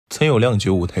曾有靓绝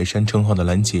五台山称号的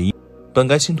蓝洁瑛本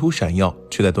该星途闪耀，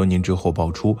却在多年之后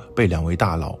爆出被2位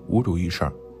大佬侮辱一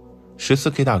事。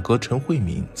14k 大哥陈慧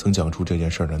敏曾讲出这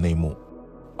件事的内幕，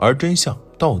而真相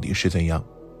到底是怎样？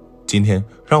今天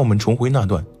让我们重回那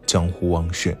段江湖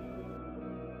往事。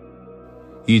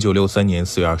1963年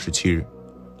4月27日，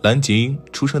蓝洁瑛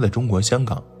出生在中国香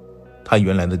港。她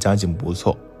原来的家境不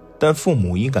错，但父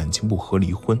母因感情不和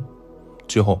离婚。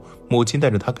之后母亲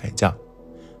带着她改嫁，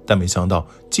但没想到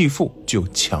继父具有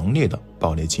强烈的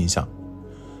暴力倾向。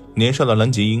年少的蓝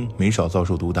洁瑛没少遭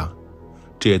受毒打，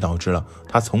这也导致了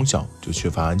她从小就缺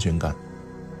乏安全感。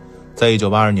在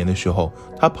1982年的时候，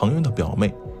她朋友的表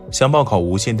妹想报考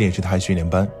无线电视台训练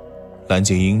班，蓝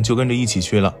洁瑛就跟着一起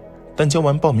去了。但交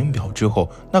完报名表之后，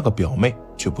那个表妹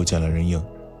却不见了人影，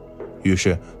于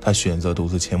是她选择独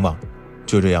自前往。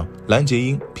就这样，蓝洁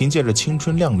瑛凭借着青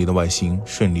春靓丽的外形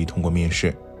顺利通过面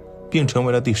试，并成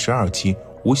为了第12期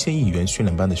无线艺员训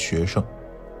练班的学生。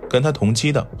跟她同期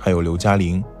的还有刘嘉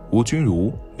玲、吴君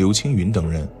如、刘青云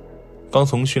等人。刚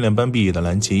从训练班毕业的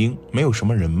蓝洁瑛没有什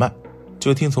么人脉，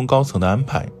就听从高层的安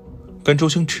排，跟周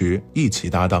星驰一起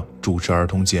搭档主持儿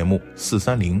童节目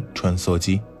430穿梭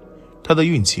机。她的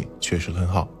运气确实很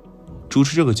好，主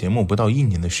持这个节目不到1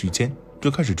年的时间就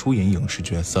开始出演影视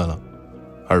角色了。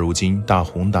而如今大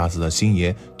红大紫的星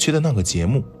爷却在那个节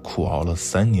目苦熬了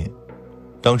3年。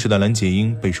当时的蓝洁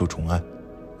瑛备受宠爱，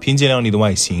凭借靓丽的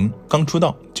外形，刚出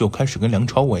道就开始跟梁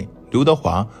朝伟、刘德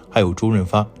华还有周润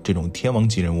发这种天王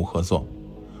级人物合作。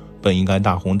本应该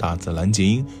大红大紫的蓝洁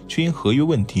瑛却因合约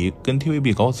问题跟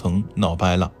TVB 高层闹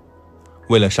掰了。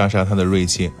为了杀她的锐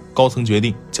气，高层决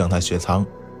定将她雪藏。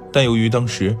但由于当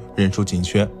时人手紧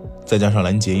缺，再加上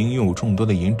蓝洁瑛拥有众多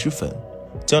的颜值粉，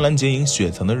将蓝洁瑛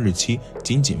雪藏的日期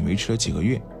仅仅维持了几个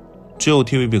月。只有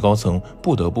TVB 高层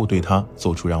不得不对她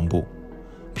做出让步，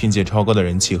凭借超高的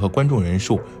人气和观众人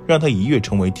数，让她一跃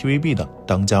成为 TVB 的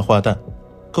当家花旦，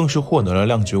更是获得了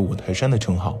靓绝五台山的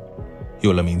称号。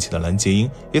有了名气的蓝洁瑛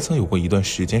也曾有过一段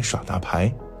时间耍大牌，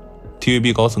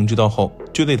 TVB 高层知道后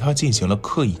就对她进行了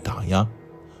刻意打压，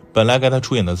本来该她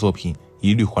出演的作品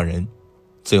一律换人。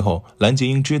最后蓝洁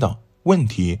瑛知道问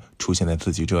题出现在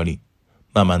自己这里，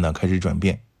慢慢的开始转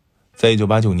变。在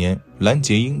1989年，蓝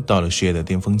洁瑛到了事业的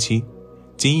巅峰期，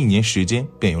仅1年时间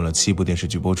便有了7部电视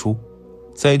剧播出。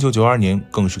在1992年，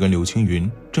更是跟刘青云、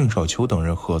郑少秋等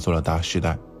人合作了《大时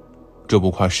代》，这部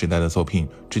跨时代的作品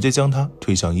直接将她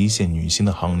推向1线女星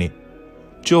的行列。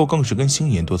之后更是跟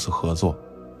星爷多次合作，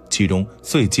其中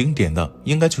最经典的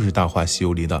应该就是《大话西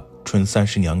游》里的春三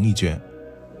十娘一角。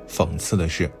讽刺的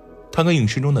是，她跟影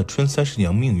视中的春三十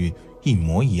娘命运一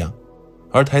模一样，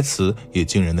而台词也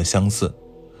惊人的相似。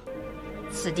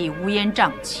此地乌烟瘴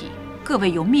气，各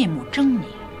位又面目狰狞，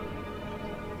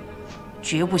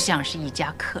绝不像是一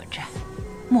家客栈，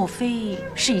莫非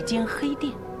是一间黑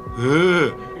店？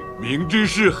明知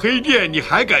是黑店你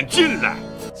还敢进来？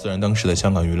虽然当时的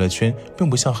香港娱乐圈并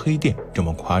不像黑店这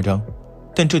么夸张，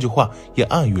但这句话也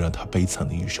暗喻了她悲惨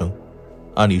的一生。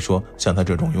按理说，像她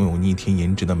这种拥有逆天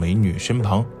颜值的美女身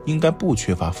旁应该不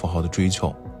缺乏富豪的追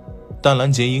求，但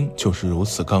蓝洁瑛就是如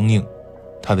此刚硬，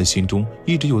她的心中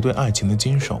一直有对爱情的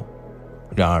坚守。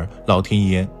然而老天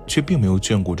爷却并没有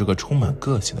眷顾这个充满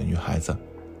个性的女孩子。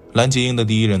蓝洁瑛的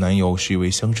第一任男友是一位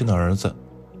乡绅的儿子，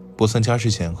不算家世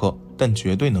显赫，但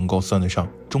绝对能够算得上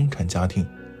中产家庭，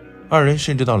二人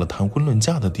甚至到了谈婚论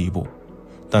嫁的地步。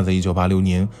但在1986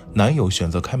年，男友选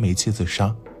择开煤气自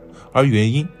杀，而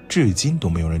原因至今都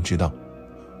没有人知道。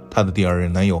她的第2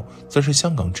任男友则是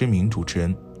香港知名主持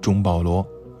人钟保罗，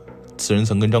此人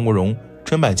曾跟张国荣、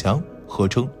陈百强合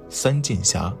称三剑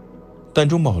侠，但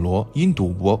钟保罗因赌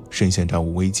博深陷债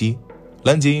务危机，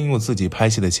蓝洁瑛用自己拍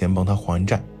戏的钱帮他还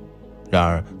债。然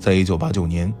而在1989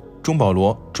年，钟保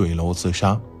罗坠楼自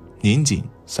杀，年仅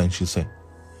30岁。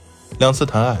2次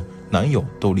谈爱，男友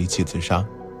都离奇自杀，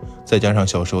再加上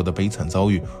小时候的悲惨遭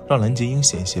遇，让蓝洁瑛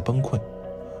险些崩溃。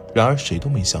然而谁都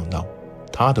没想到，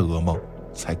她的噩梦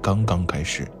才刚刚开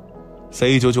始。在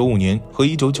1995年和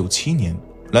1997年，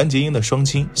蓝洁瑛的双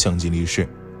亲相继离世。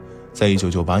在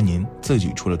1998年，自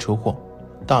己出了车祸，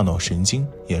大脑神经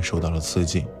也受到了刺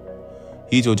激。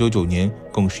1999年，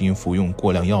更是因服用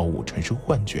过量药物产生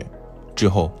幻觉，之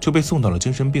后就被送到了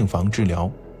精神病房治疗。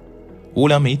无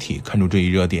良媒体看出这一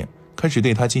热点，开始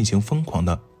对她进行疯狂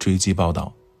的追击报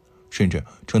道，甚至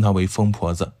称她为疯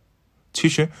婆子。其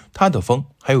实她的疯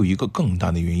还有一个更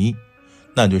大的原因，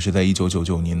那就是在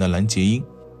1999年的蓝洁瑛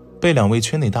被2位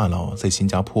圈内大佬在新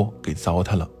加坡给糟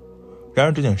蹋了。然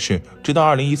而这件事直到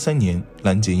2013年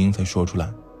蓝洁瑛才说出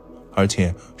来，而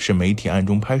且是媒体暗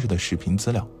中拍摄的视频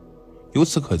资料。由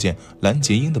此可见，蓝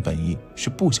洁瑛的本意是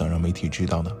不想让媒体知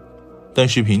道的。但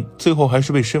视频最后还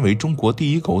是被身为中国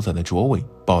第一狗仔的卓伟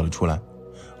爆了出来，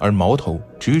而矛头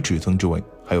直指曾志伟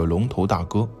还有龙头大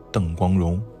哥邓光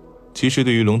荣。其实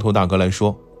对于龙头大哥来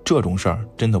说，这种事儿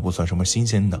真的不算什么新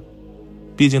鲜的，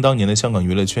毕竟当年的香港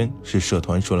娱乐圈是社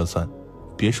团说了算，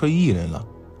别说艺人了，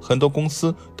很多公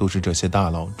司都是这些大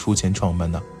佬出钱创办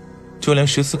的。就连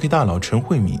 14k 大佬陈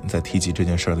慧敏在提及这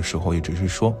件事的时候也只是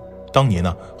说，当年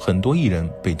呢，很多艺人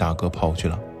被大哥抛去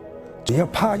了。只要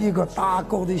拍一个大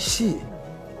哥的戏，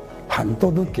很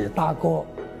多都給大哥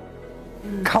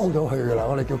溝咗去了，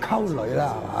我哋叫溝女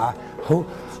啦，係嘛？好，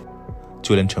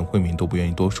就連陳慧敏都不願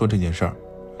意多說這件事兒，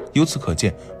由此可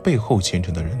見背後牽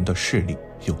扯的人的勢力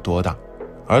有多大。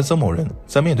而曾某人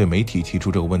在面對媒體提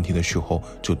出這個問題的時候，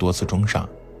就多次裝傻，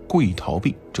故意逃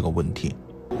避這個問題。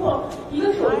一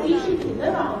個手機視頻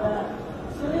的訪問，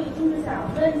所以就是想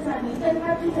問一下，您跟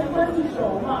他之前關係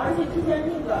熟嗎？而且之前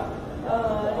那個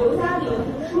劉嘉玲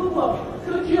說過，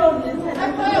說只有您才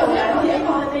能擁有藍潔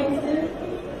瑛的內心。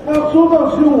那說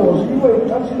到是我，是因為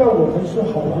他知道我們是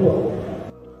好朋友。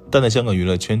但在香港娛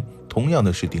樂圈，同樣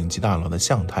的是頂級大佬的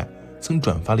向太曾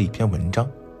轉發了一篇文章，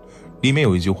裡面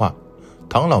有一句話：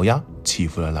唐老鴨欺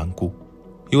負了蘭姑。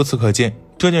由此可見，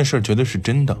這件事絕對是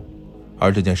真的。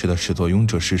而這件事的始作俑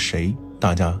者是誰，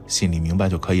大家心裡明白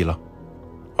就可以了。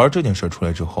而這件事出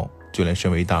來之後，就連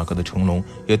身為大哥的成龍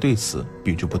也對此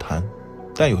避之不談。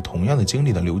但有同樣的經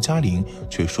歷的劉嘉玲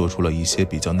卻說出了一些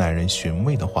比較耐人尋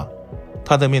味的話。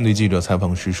他在面對記者採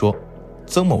訪時說，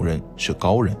曾某人是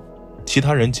高人，其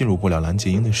他人進入不了藍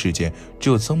潔瑛的世界，只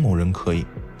有曾某人可以。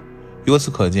由此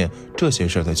可見，這些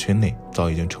事在圈內早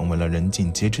已經成為了人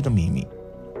盡皆知的秘密，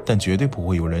但絕對不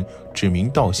會有人指名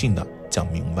道姓的講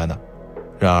明白的。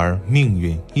然而命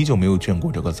運依舊沒有眷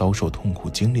顧這個遭受痛苦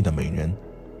經歷的美人。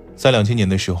在2000年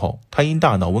的時候，他因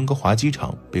大腦溫哥華機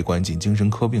場被關進精神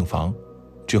科病房，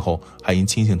之後還因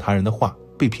輕信他人的話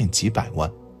被騙幾百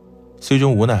萬，最終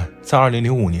無奈在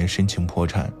2005年申請破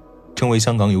產，成為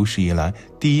香港有史以來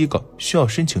第一個需要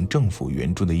申請政府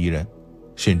援助的藝人，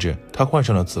甚至他患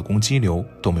上了子宮肌瘤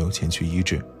都沒有錢去醫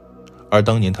治。而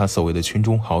當年他所謂的圈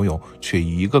中好友卻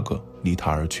一個個離他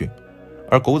而去，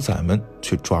而狗仔們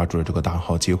卻抓住了這個大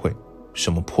好機會，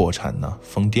什麼破產呢、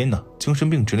瘋癲呢、精神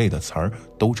病之類的詞兒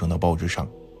都整到報紙上。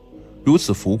如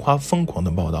此浮誇瘋狂的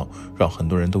報道讓很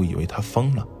多人都以為他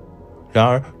瘋了。然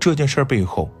而這件事背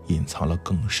後隱藏了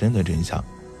更深的真相。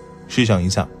試想一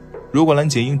下，如果藍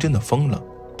潔瑛真的瘋了，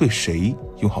對誰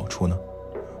有好處呢？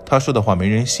他說的話沒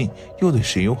人信，又對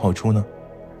誰有好處呢？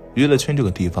娛樂圈這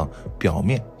個地方表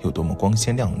面有多麼光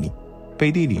鮮亮麗，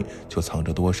背地裡就藏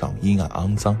着多少陰暗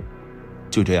骯髒。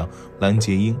就這樣，藍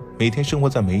潔瑛每天生活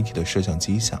在媒體的攝像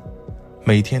機下，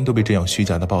每天都被這樣虛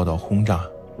假的報道轟炸。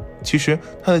其實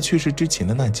他在去世之前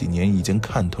的那幾年已經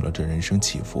看透了這人生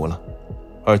起伏了。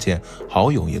而且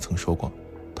好友也曾說過，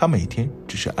他每天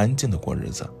只是安靜的過日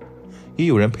子，也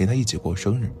有人陪他一起過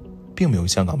生日，並沒有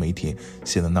香港媒體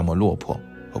顯得那麼落魄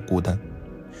和孤單。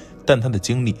但他的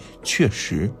經歷確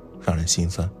實讓人心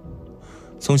酸。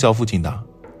從小父親打，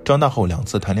長大後2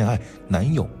次談戀愛，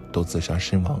男友都自殺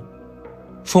身亡，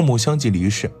父母相繼離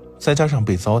世，再加上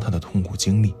被糟蹋的痛苦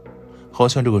經歷，好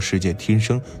像這個世界天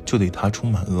生就對他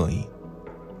充滿惡意。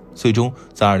最終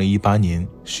在2018年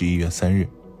11月3日，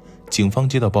警方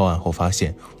接到報案後發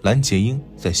現藍潔瑛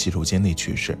在洗手間內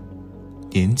去世，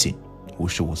年僅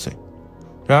55歲。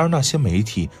然而那些媒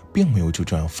體並沒有就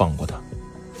這樣放過他，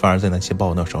反而在那些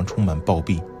報道上充滿暴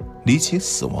斃、離奇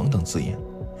死亡等字眼。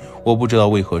我不知道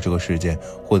為何這個世界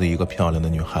會對一個漂亮的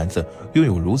女孩子擁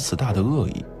有如此大的惡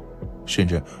意，甚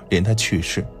至連她去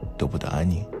世都不得安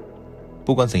寧。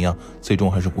不管怎樣，最終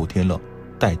還是古天樂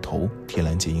帶頭替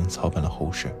藍潔瑛操辦了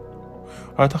後事，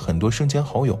而他很多生前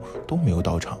好友都沒有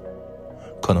到場，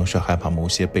可能是害怕某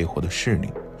些背後的勢力，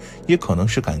也可能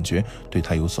是感覺對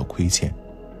他有所虧欠。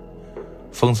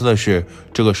諷刺的是，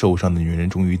這個受傷的女人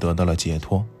終於得到了解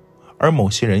脫，而某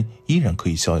些人依然可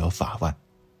以逍遙法外。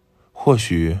或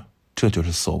許這就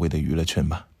是所謂的娛樂圈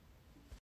吧。